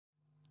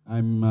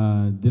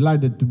I'm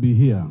delighted to be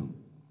here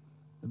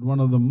at one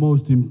of the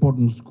most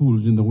important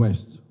schools in the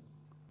West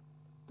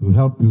to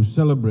help you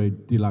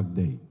celebrate Tilak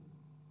Day,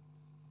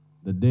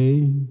 the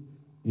day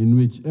in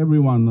which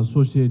everyone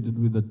associated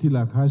with the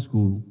Tilak High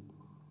School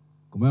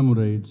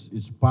commemorates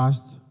its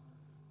past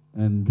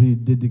and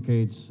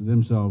rededicates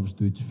themselves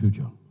to its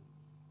future.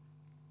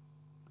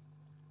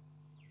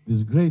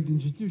 This great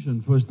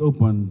institution first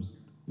opened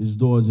its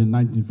doors in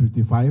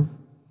 1955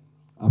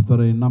 after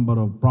a number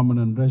of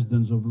prominent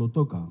residents of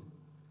Lautoka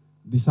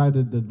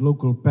decided that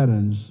local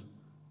parents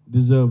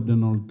deserved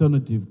an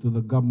alternative to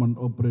the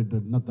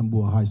government-operated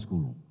Natambua High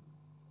School.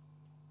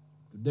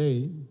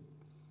 Today,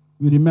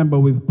 we remember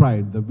with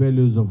pride the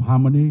values of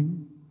harmony,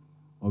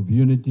 of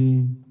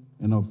unity,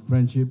 and of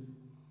friendship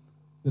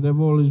that have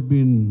always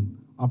been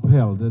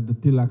upheld at the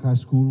Tilak High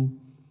School,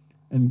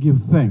 and give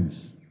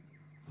thanks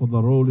for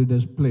the role it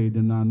has played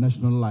in our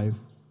national life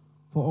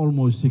for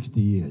almost 60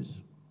 years.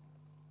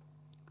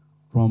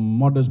 From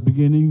modest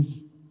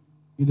beginnings,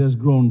 it has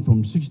grown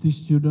from 60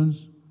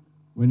 students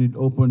when it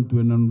opened to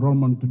an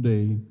enrollment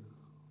today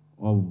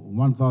of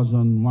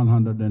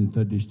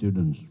 1,130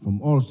 students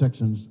from all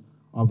sections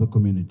of the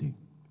community.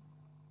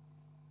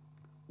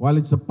 While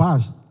it's a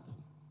past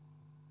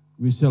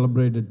we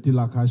celebrated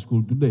Tilak High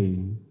School today,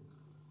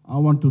 I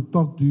want to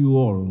talk to you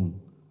all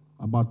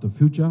about the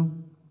future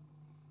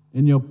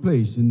and your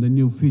place in the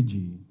new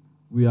Fiji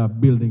we are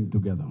building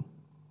together.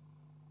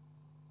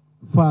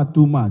 Far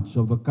too much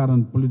of the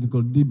current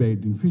political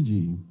debate in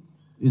Fiji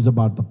is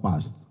about the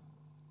past.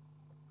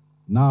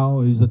 Now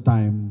is the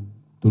time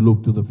to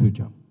look to the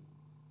future.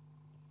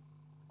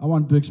 I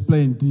want to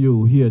explain to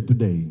you here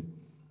today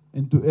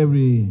and to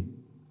every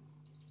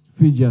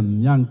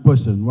Fijian young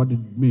person what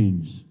it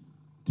means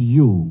to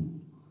you,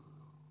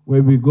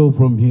 where we go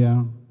from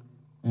here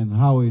and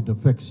how it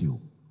affects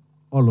you,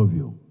 all of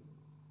you.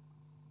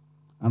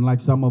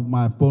 Unlike some of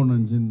my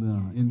opponents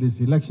in this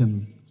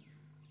election,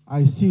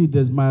 I see it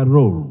as my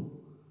role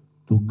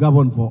to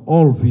govern for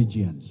all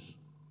Fijians,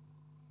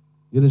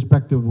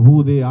 irrespective of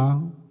who they are,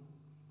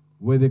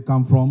 where they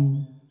come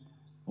from,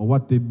 or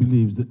what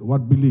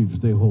beliefs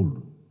they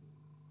hold.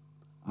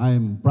 I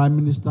am Prime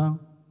Minister,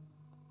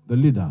 the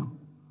leader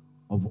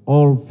of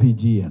all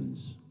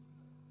Fijians.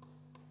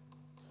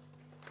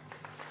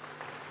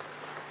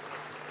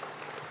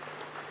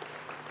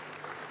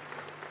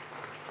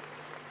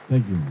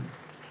 Thank you.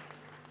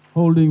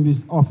 Holding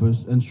this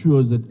office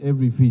ensures that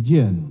every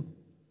Fijian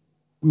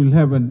will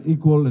have an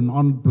equal and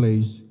honored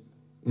place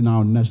in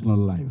our national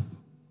life.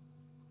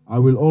 I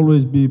will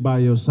always be by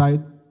your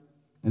side,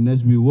 and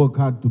as we work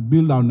hard to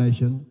build our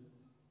nation,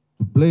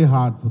 to play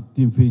hard for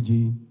Team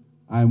Fiji,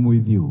 I am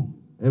with you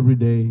every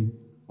day,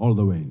 all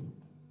the way.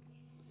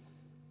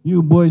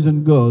 You boys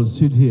and girls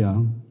sit here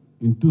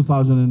in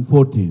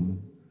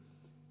 2014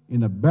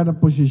 in a better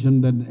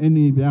position than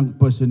any young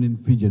person in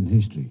Fijian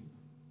history.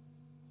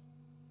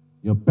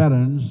 Your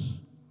parents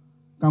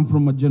come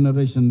from a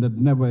generation that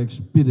never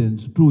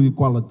experienced true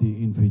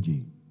equality in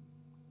Fiji.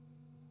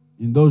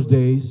 In those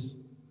days,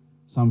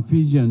 some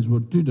Fijians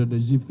were treated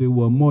as if they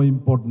were more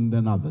important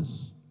than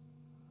others.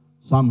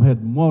 Some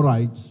had more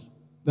rights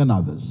than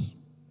others,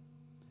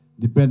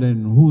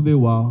 depending on who they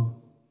were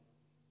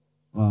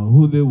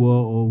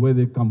or where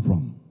they come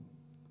from.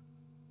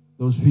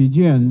 Those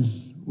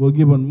Fijians were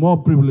given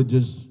more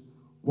privileges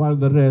while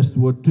the rest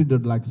were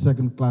treated like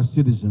second-class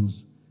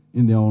citizens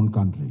in their own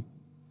country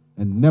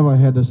and never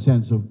had a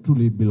sense of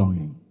truly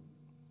belonging.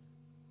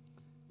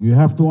 You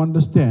have to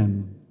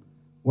understand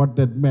what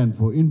that meant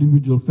for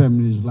individual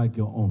families like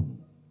your own.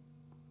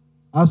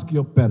 Ask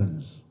your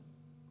parents,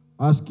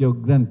 ask your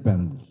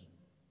grandparents.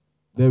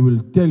 They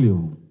will tell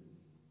you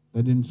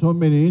that in so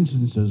many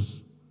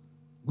instances,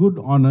 good,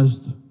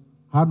 honest,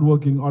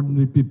 hardworking,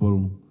 ordinary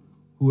people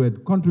who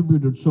had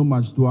contributed so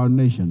much to our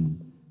nation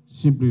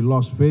simply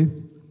lost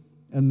faith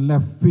and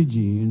left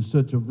Fiji in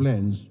search of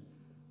lands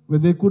where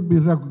they could be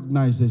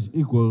recognized as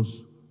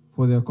equals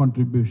for their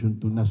contribution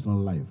to national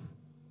life.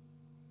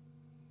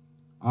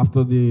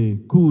 After the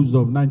coups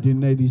of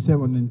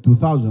 1987 and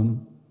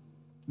 2000,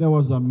 there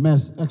was a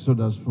mass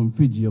exodus from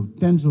Fiji of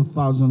tens of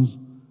thousands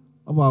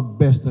of our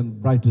best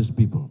and brightest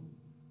people.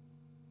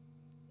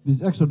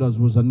 This exodus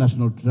was a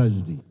national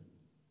tragedy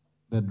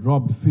that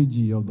robbed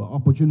Fiji of the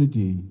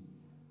opportunity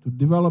to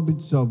develop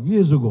itself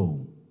years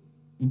ago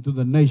into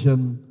the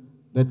nation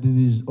that it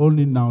is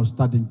only now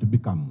starting to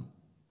become.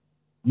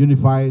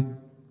 Unified,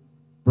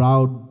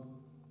 proud,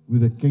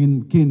 with a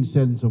keen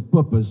sense of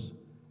purpose,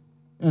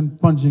 and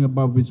punching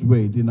above its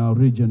weight in our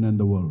region and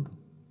the world.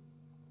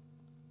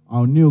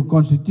 Our new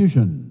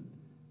constitution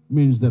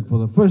means that for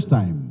the first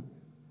time,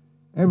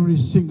 every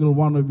single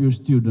one of you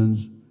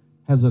students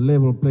has a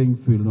level playing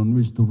field on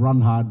which to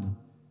run hard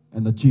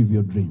and achieve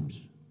your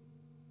dreams.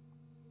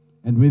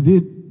 And with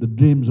it, the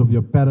dreams of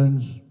your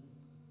parents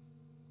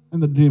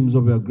and the dreams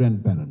of your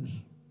grandparents.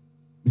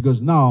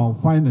 Because now,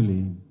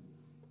 finally,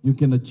 you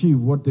can achieve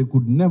what they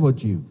could never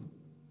achieve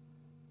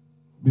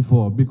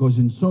before, because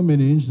in so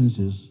many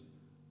instances,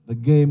 the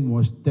game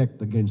was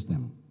stacked against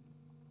them.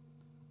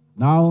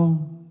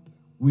 Now,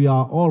 we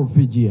are all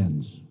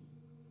Fijians,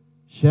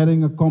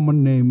 sharing a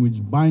common name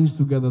which binds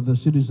together the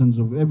citizens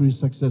of every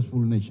successful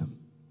nation.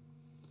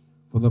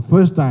 For the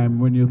first time,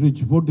 when you reach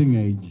voting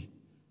age,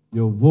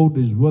 your vote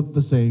is worth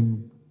the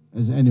same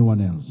as anyone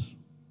else.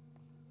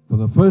 For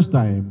the first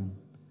time,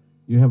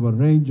 you have a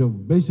range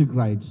of basic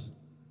rights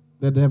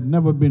that have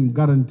never been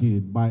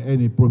guaranteed by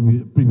any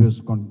previous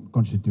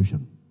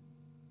constitution.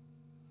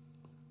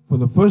 For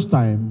the first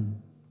time,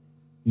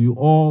 you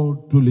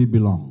all truly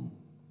belong.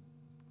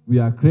 We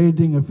are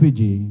creating a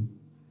Fiji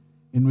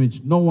in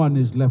which no one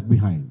is left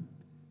behind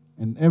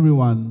and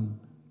everyone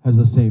has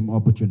the same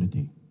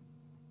opportunity.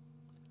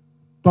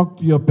 Talk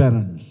to your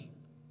parents,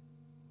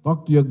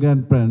 talk to your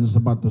grandparents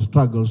about the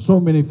struggle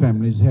so many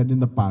families had in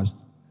the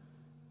past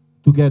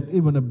to get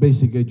even a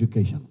basic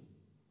education.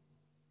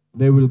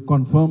 They will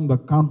confirm the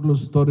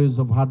countless stories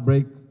of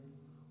heartbreak,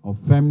 of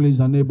families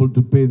unable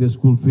to pay their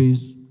school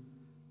fees,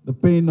 the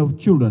pain of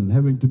children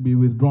having to be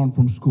withdrawn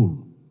from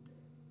school,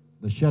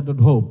 the shattered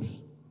hopes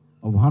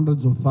of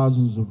hundreds of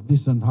thousands of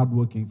decent,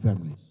 hardworking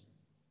families.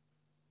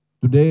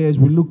 Today, as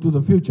we look to the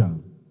future,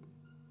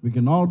 we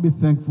can all be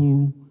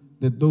thankful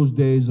that those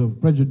days of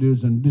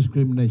prejudice and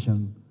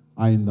discrimination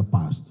are in the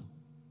past.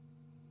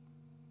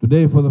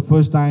 Today, for the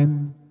first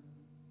time,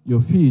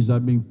 your fees are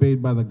being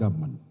paid by the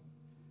government,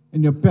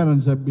 and your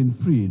parents have been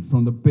freed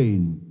from the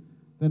pain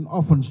that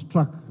often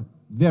struck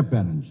their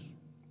parents,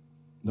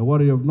 the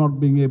worry of not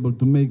being able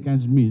to make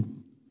ends meet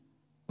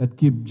that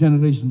keep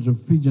generations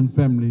of Fijian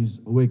families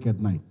awake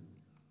at night.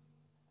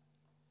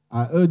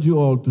 I urge you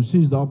all to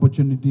seize the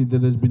opportunity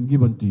that has been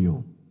given to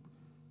you,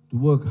 to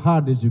work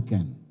hard as you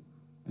can,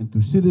 and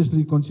to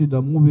seriously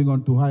consider moving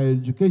on to higher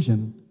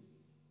education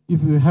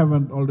if you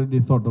haven't already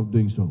thought of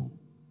doing so,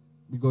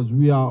 because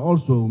we are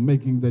also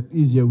making that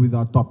easier with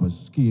our toppers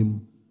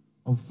scheme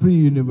of free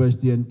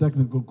university and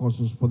technical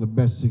courses for the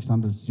best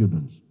 600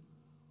 students,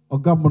 or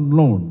government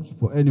loans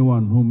for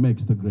anyone who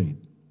makes the grade.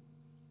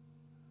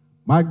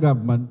 My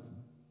government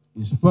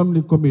is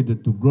firmly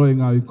committed to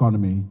growing our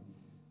economy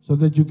so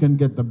that you can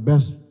get the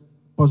best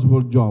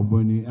possible job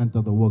when you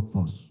enter the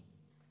workforce.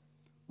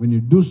 When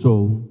you do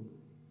so,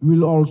 you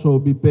will also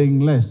be paying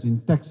less in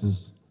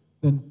taxes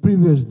than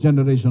previous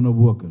generation of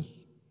workers,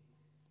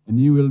 and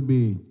you will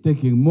be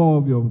taking more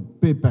of your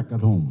pay pack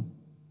at home.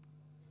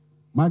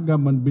 My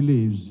government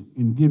believes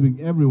in giving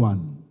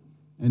everyone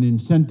an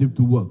incentive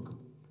to work,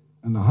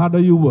 and the harder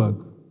you work,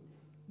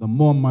 the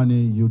more money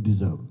you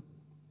deserve.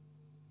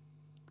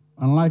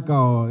 Unlike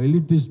our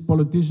elitist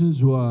politicians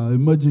who are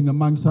emerging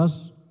amongst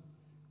us,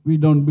 we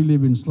don't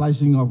believe in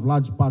slicing off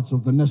large parts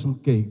of the national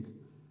cake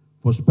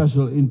for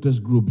special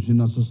interest groups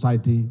in our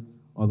society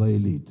or the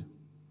elite.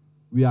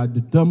 We are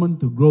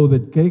determined to grow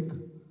that cake,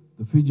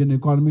 the Fijian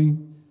economy,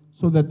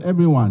 so that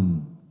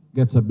everyone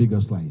gets a bigger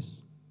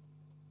slice.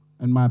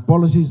 And my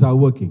policies are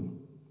working.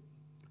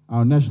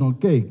 Our national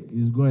cake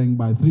is growing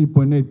by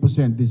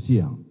 3.8% this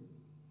year.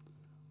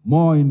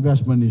 More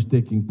investment is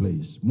taking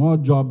place. More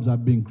jobs are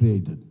being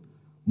created.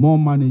 More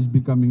money is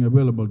becoming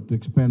available to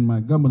expand my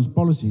government's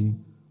policy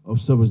of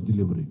service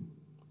delivery.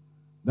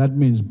 That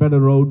means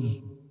better roads,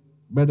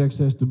 better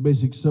access to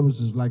basic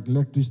services like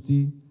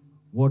electricity,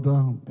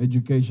 water,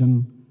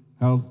 education,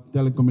 health,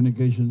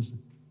 telecommunications,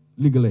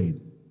 legal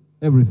aid,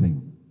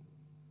 everything.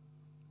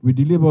 We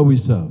deliver, we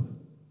serve,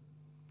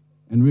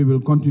 and we will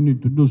continue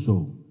to do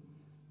so,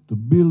 to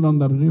build on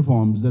the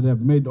reforms that have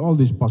made all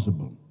this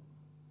possible.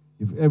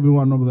 If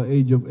everyone over the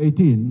age of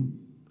 18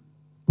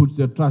 puts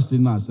their trust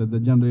in us at the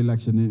general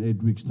election in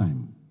 8 weeks'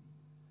 time.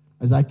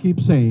 As I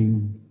keep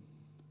saying,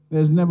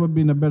 there's never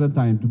been a better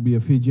time to be a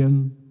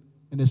Fijian,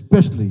 and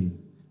especially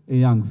a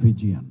young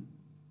Fijian.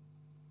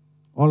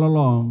 All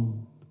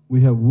along,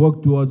 we have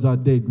worked towards our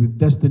date with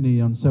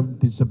destiny on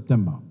 17th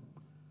September,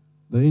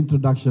 the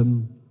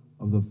introduction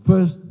of the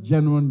first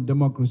genuine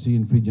democracy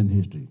in Fijian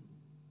history.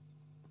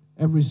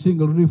 Every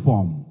single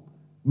reform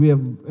we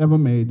have ever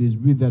made is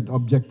with that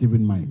objective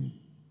in mind.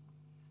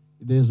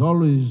 It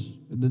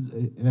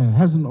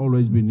hasn't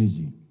always been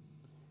easy.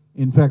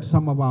 In fact,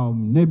 some of our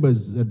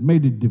neighbors had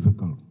made it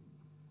difficult.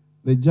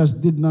 They just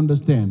didn't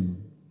understand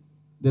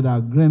that our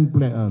grand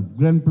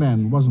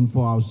plan wasn't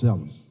for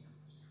ourselves.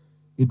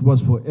 It was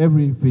for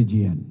every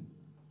Fijian.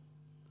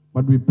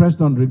 But we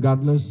pressed on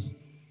regardless,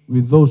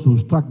 with those who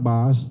stuck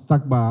by us,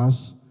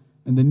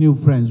 and the new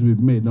friends we've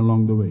made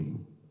along the way.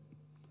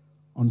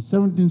 On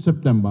 17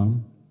 September,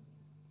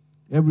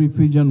 every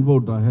Fijian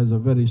voter has a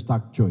very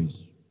stark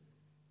choice.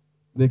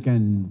 They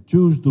can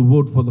choose to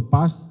vote for the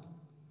past,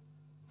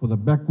 for the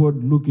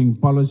backward-looking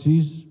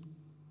policies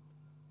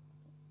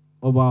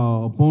of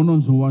our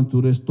opponents who want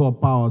to restore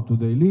power to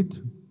the elite,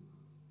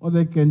 or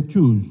they can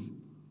choose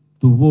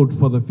to vote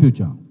for the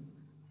future,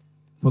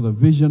 for the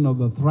vision of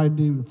the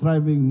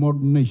thriving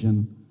modern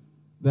nation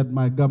that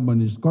my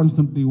government is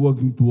constantly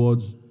working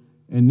towards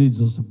and needs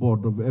the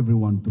support of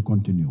everyone to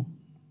continue.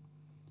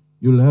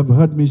 You'll have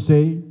heard me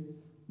say,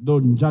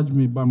 don't judge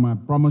me by my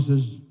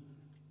promises,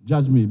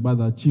 judge me by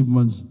the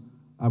achievements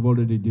I've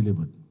already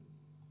delivered.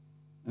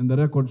 And the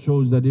record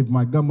shows that if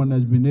my government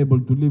has been able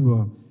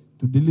to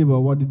to deliver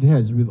what it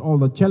has with all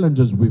the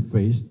challenges we've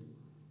faced,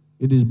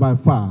 it is by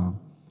far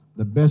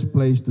the best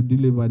place to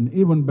deliver an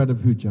even better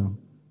future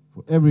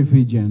for every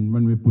Fijian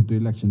when we put the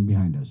election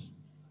behind us.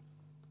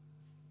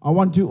 I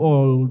want you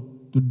all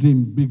to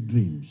dream big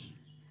dreams,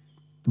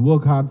 to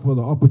work hard for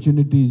the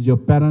opportunities your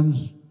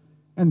parents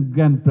and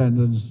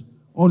grandparents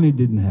only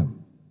didn't have,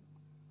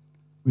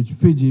 which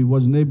Fiji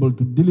wasn't able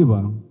to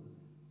deliver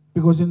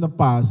because in the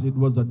past it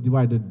was a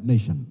divided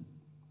nation,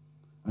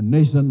 a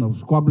nation of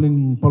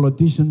squabbling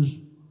politicians,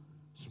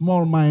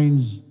 small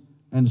minds,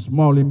 and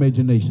small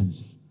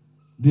imaginations,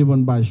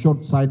 driven by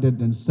short-sighted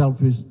and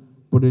selfish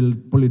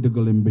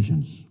political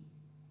ambitions.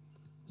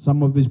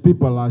 Some of these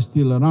people are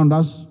still around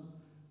us,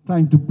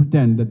 trying to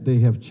pretend that they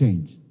have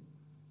changed,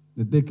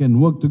 that they can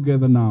work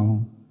together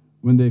now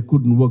when they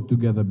couldn't work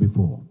together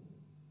before.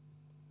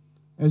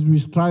 As we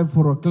strive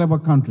for a clever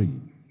country,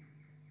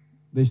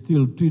 they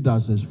still treat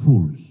us as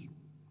fools.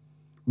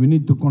 We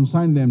need to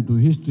consign them to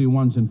history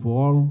once and for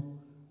all,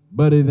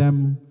 bury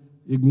them,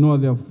 ignore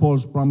their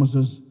false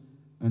promises,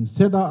 and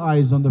set our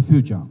eyes on the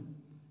future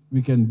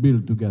we can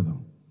build together.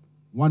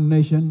 One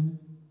nation,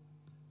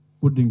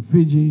 putting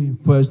Fiji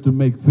first to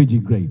make Fiji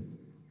great.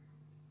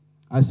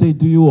 I say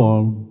to you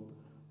all,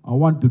 I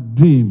want to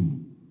dream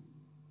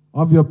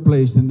of your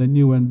place in the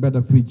new and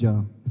better Fiji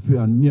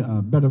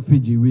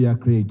we are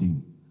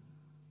creating.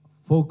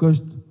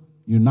 Focused,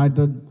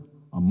 united,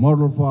 a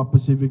model for our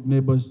Pacific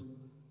neighbors,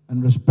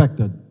 and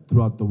respected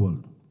throughout the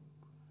world.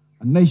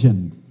 A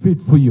nation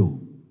fit for you,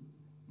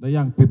 the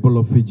young people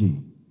of Fiji,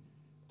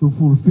 to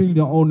fulfill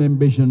your own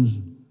ambitions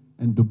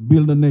and to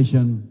build a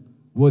nation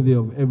worthy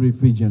of every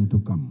Fijian to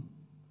come.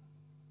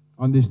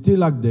 On this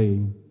Tilak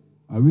Day,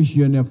 I wish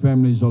you and your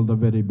families all the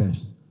very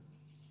best.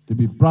 To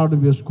be proud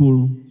of your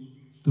school,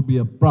 to be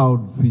a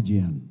proud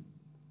Fijian.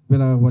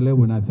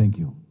 When I thank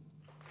you.